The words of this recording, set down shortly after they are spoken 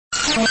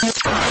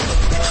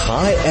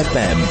High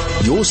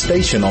FM, your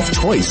station of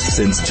choice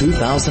since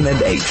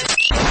 2008.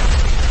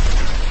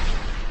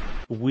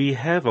 We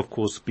have, of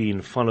course,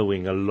 been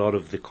following a lot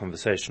of the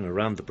conversation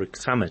around the BRICS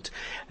summit,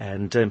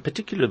 and in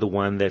particular the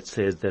one that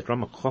says that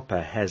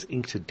Ramaphosa has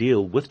inked a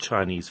deal with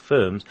Chinese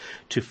firms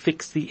to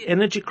fix the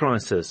energy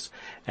crisis,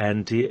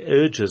 and he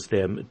urges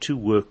them to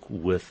work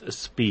with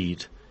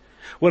speed.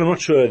 Well, I'm not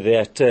sure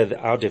that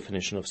our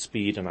definition of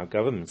speed and our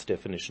government's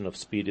definition of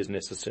speed is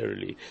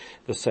necessarily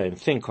the same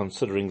thing,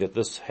 considering that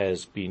this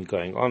has been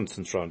going on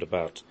since round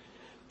about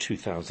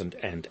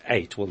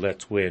 2008. Well,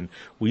 that's when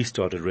we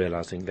started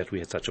realizing that we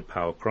had such a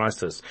power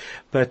crisis.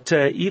 But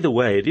either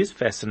way, it is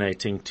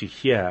fascinating to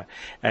hear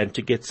and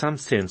to get some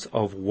sense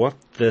of what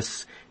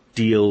this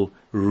deal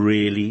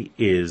really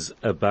is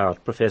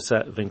about.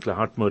 Professor Winkler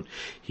Hartmut,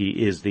 he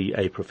is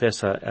a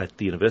professor at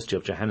the University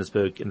of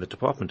Johannesburg in the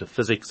Department of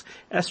Physics,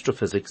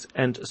 Astrophysics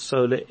and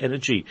Solar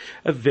Energy.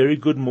 A very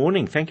good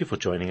morning. Thank you for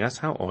joining us.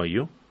 How are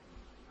you?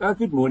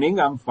 Good morning.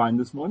 I'm fine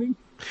this morning.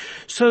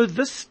 So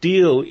this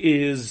deal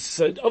is,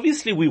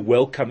 obviously we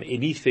welcome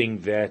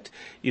anything that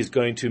is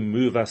going to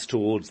move us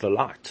towards the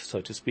light, so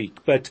to speak.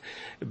 But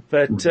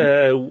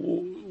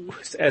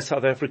as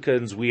South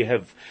Africans, we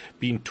have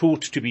been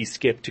taught to be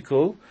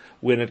skeptical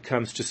when it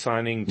comes to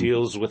signing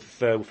deals with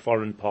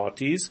foreign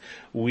parties.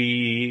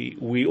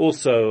 We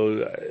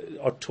also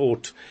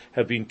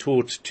have been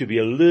taught to be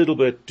a little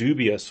bit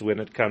dubious when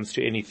it comes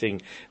to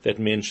anything that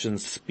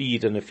mentions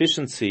speed and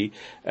efficiency.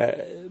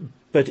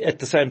 But at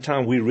the same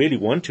time, we really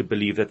want to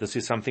believe that this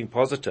is something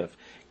positive.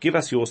 Give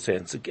us your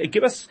sense.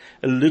 Give us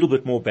a little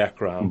bit more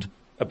background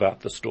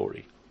about the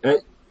story.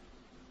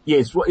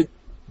 Yes, well,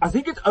 I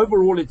think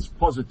overall it's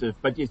positive,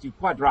 but yes, you're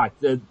quite right.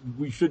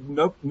 We should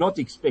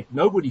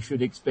nobody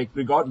should expect,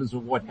 regardless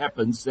of what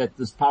happens, that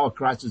this power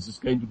crisis is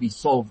going to be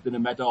solved in a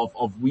matter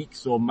of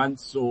weeks or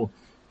months or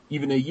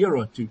even a year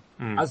or two.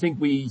 I think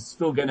we're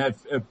still going to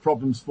have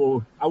problems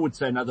for, I would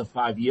say, another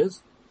 5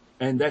 years.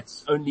 And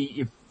that's only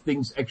if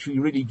things actually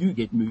really do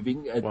get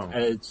moving,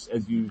 as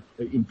you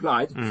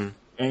implied.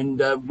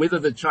 And whether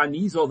the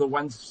Chinese are the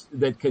ones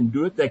that can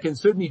do it, they can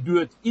certainly do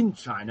it in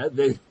China.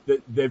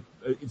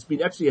 It's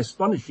been actually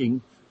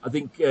astonishing. I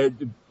think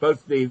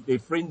both their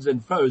friends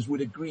and foes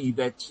would agree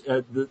that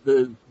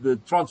the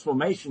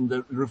transformation,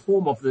 the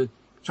reform of the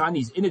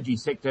Chinese energy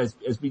sector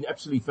has been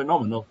absolutely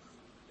phenomenal.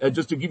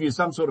 Just to give you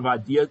some sort of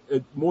idea,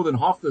 more than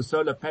half the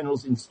solar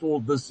panels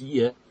installed this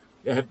year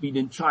have been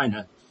in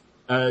China.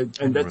 And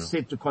that's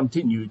set to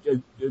continue.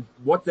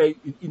 What they're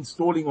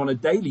installing on a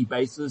daily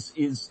basis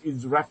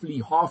is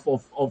roughly half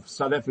of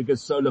South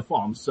Africa's solar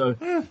farms. So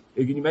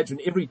you can imagine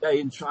every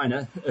day in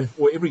China,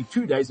 or every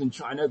 2 days in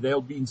China,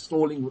 they'll be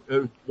installing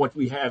what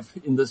we have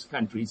in this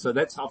country. So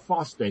that's how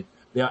fast they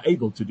are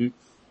able to do.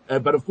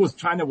 But of course,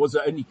 China was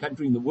the only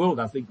country in the world,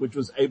 I think, which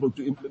was able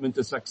to implement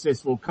a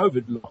successful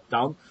COVID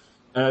lockdown.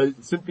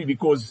 Simply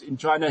because in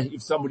China,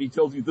 if somebody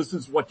tells you this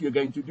is what you're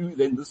going to do,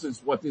 then this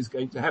is what is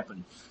going to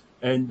happen.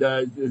 And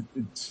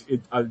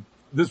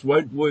this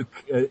won't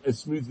work as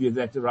smoothly as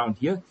that around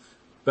here.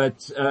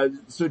 But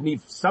certainly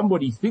if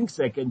somebody thinks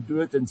they can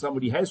do it and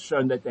somebody has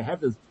shown that they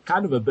have this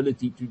kind of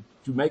ability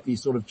to make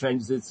these sort of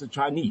changes, it's the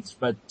Chinese.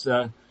 But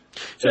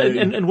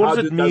and what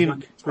does it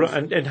mean?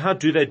 And how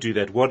do they do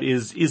that? What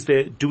is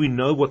there? Do we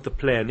know what the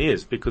plan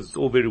is? Because it's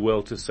all very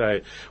well to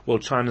say, well,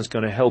 China's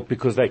going to help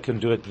because they can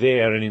do it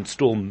there and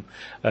install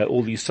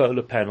all these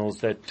solar panels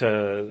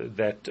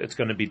that it's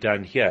going to be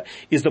done here.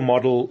 Is the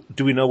model?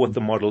 Do we know what the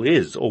model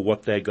is, or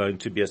what they're going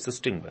to be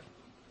assisting with?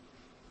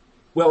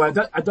 Well,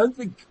 I don't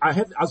think I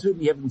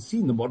certainly haven't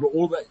seen the model.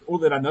 All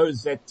that I know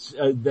is that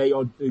they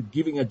are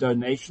giving a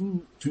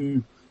donation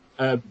to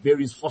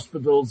various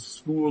hospitals,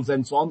 schools,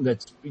 and so on.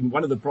 That's been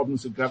one of the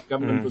problems the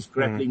government was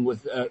grappling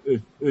with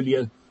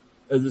earlier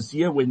this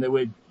year, when they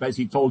were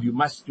basically told you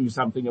must do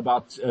something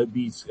about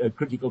these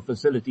critical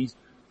facilities.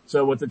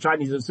 So what the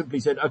Chinese have simply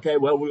said, okay,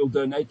 well, we'll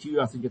donate to you.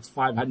 I think it's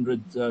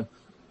 500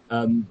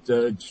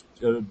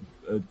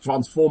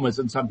 transformers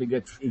and something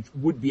that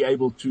would be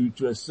able to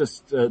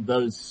assist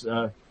those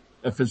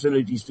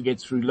facilities to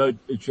get through load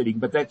shedding.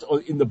 But that,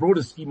 in the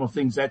broader scheme of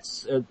things,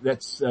 that's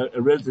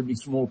a relatively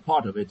small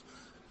part of it.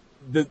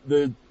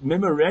 The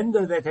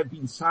memoranda that have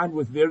been signed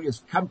with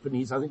various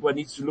companies, I think one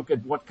needs to look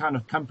at what kind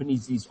of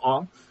companies these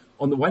are.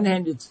 On the one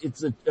hand, it's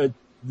the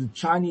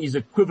Chinese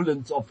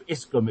equivalent of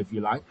Eskom, if you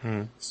like.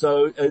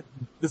 So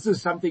this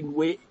is something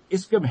where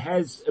Eskom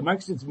has,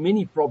 amongst its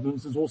many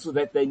problems, is also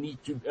that they need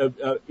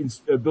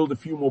to build a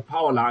few more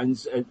power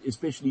lines,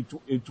 especially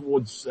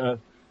towards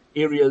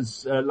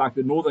areas like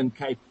the Northern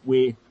Cape,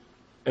 where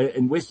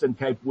in Western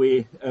Cape,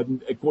 where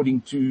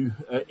according to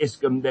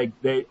Eskom,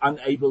 they're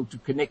unable to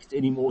connect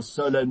any more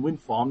solar and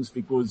wind farms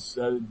because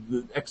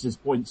the access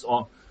points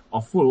are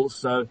full.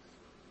 So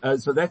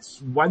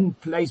that's one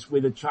place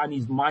where the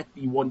Chinese might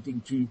be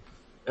wanting to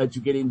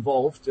get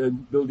involved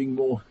in building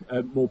more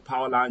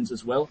power lines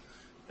as well.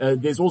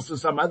 There's also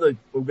some other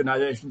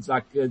organizations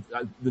like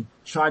the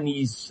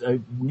Chinese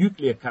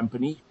nuclear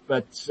company,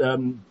 but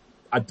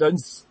I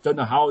don't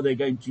know how they're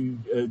going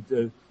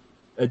to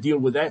deal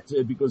with that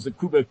because the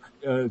Kuba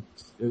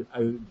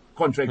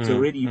contracts are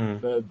already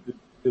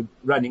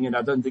running, and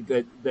I don't think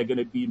that they're going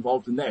to be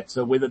involved in that.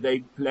 So whether they're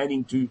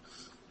planning to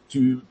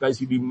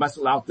basically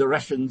muscle out the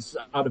Russians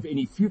out of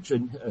any future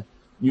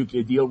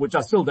nuclear deal, which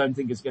I still don't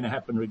think is going to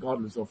happen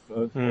regardless of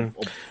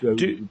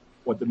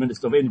what the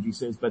Minister of Energy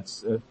says, but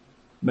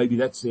maybe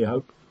that's their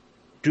hope.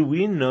 I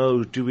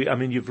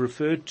mean, you've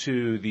referred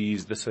to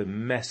this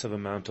massive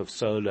amount of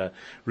solar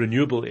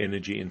renewable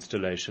energy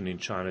installation in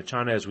China.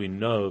 China, as we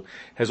know,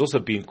 has also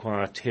been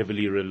quite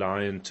heavily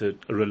reliant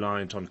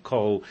on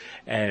coal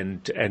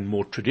and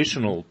more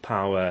traditional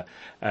power,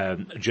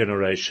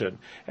 generation.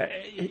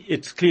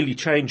 It's clearly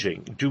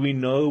changing. Do we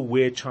know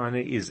where China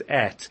is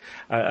at?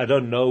 I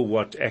don't know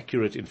what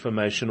accurate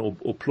information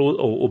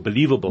or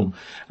believable,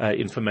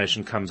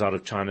 information comes out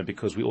of China,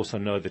 because we also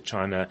know that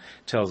China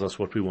tells us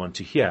what we want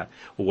to hear,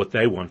 or what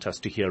they want us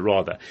to hear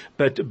rather.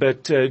 But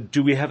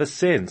do we have a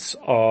sense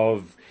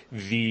of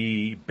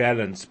the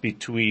balance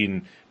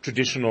between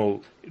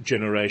traditional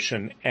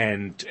generation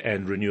and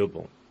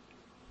renewable?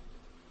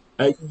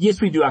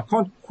 Yes, we do. I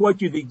can't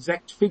quote you the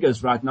exact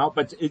figures right now,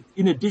 but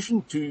in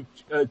addition to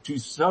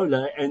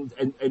solar and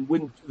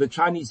wind, the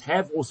Chinese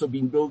have also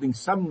been building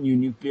some new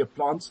nuclear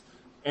plants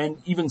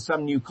and even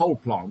some new coal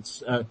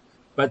plants.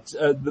 But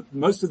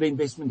most of the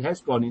investment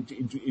has gone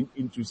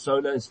into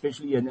solar,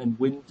 especially, and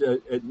wind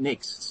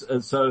next.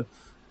 So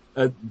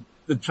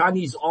the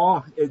Chinese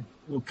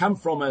will come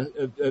from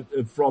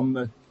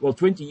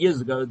 20 years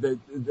ago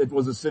that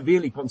was a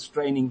severely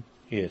constraining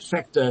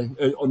factor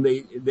on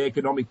the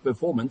economic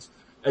performance.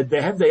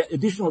 They have the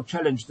additional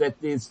challenge that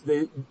there's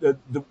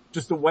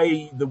just the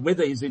way the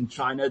weather is in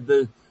China.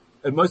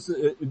 Most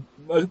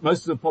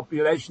of the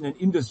population and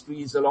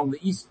industries along the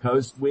east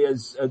coast,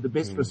 whereas the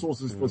best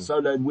resources for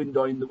solar and wind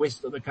are in the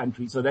west of the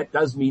country. So that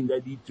does mean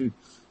they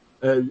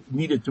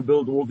needed to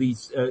build all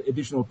these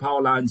additional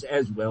power lines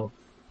as well.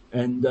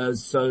 And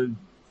so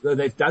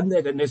they've done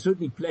that, and they're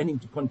certainly planning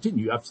to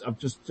continue. I've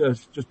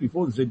just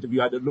before this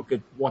interview, I had a look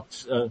at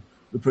what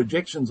the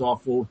projections are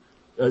for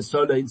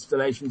solar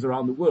installations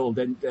around the world,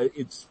 and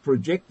it's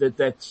projected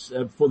that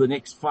for the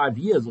next 5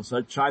 years or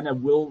so, China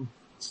will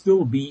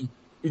still be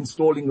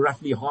installing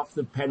roughly half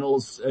the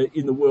panels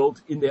in the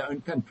world in their own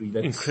country.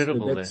 That's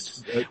incredible.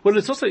 Well,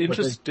 it's also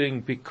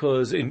interesting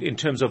because in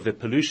terms of the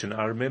pollution,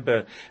 I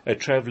remember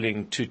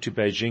traveling to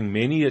Beijing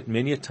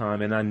many a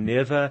time, and I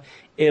never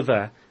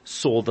ever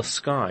saw the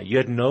sky. You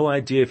had no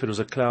idea if it was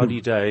a cloudy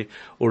day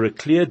or a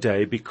clear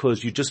day,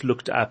 because you just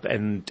looked up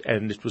and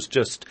it was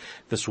just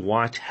this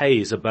white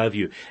haze above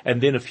you.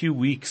 And then a few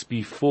weeks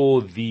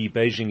before the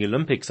Beijing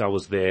Olympics, I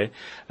was there.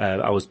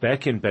 I was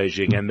back in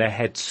Beijing, and they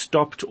had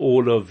stopped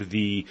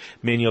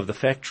many of the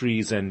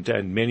factories and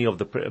many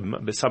of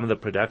some of the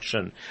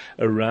production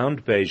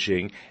around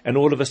Beijing. And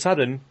all of a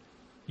sudden,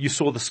 you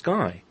saw the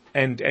sky.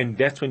 And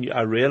that's when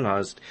I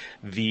realized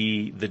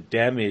the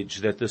damage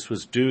that this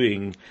was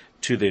doing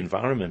to the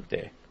environment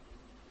there.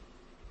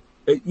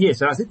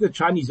 Yes, and I think the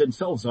Chinese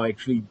themselves are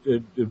actually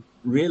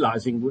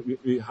realizing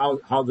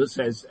how this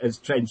has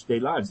changed their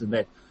lives, and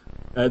that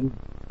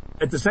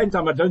at the same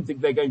time, I don't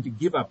think they're going to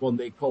give up on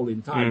their coal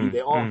entirely.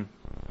 They are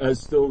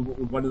still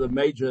one of the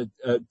major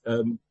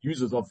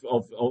users of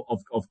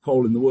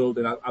coal in the world,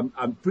 and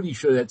I'm pretty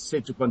sure that's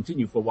set to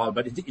continue for a while.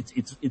 But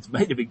it's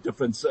made a big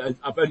difference.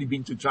 I've only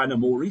been to China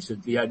more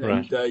recently,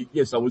 and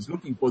yes, I was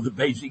looking for the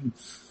Beijing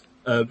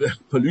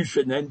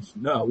pollution, and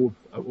no,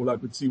 all I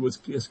could see was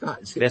clear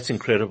skies. That's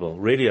incredible,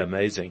 really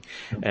amazing.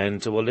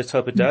 And well, let's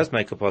hope it does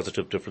make a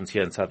positive difference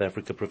here in South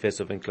Africa.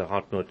 Professor Winkler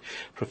Hartmut,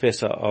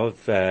 professor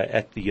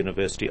at the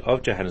University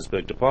of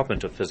Johannesburg,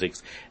 Department of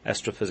Physics,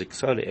 Astrophysics,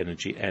 Solar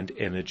Energy and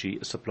Energy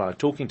Supply,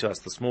 talking to us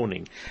this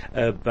morning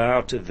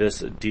about this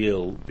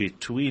deal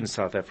between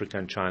South Africa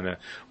and China,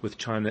 with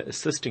China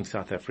assisting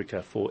South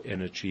Africa for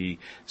energy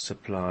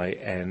supply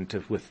and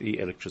with the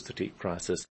electricity crisis.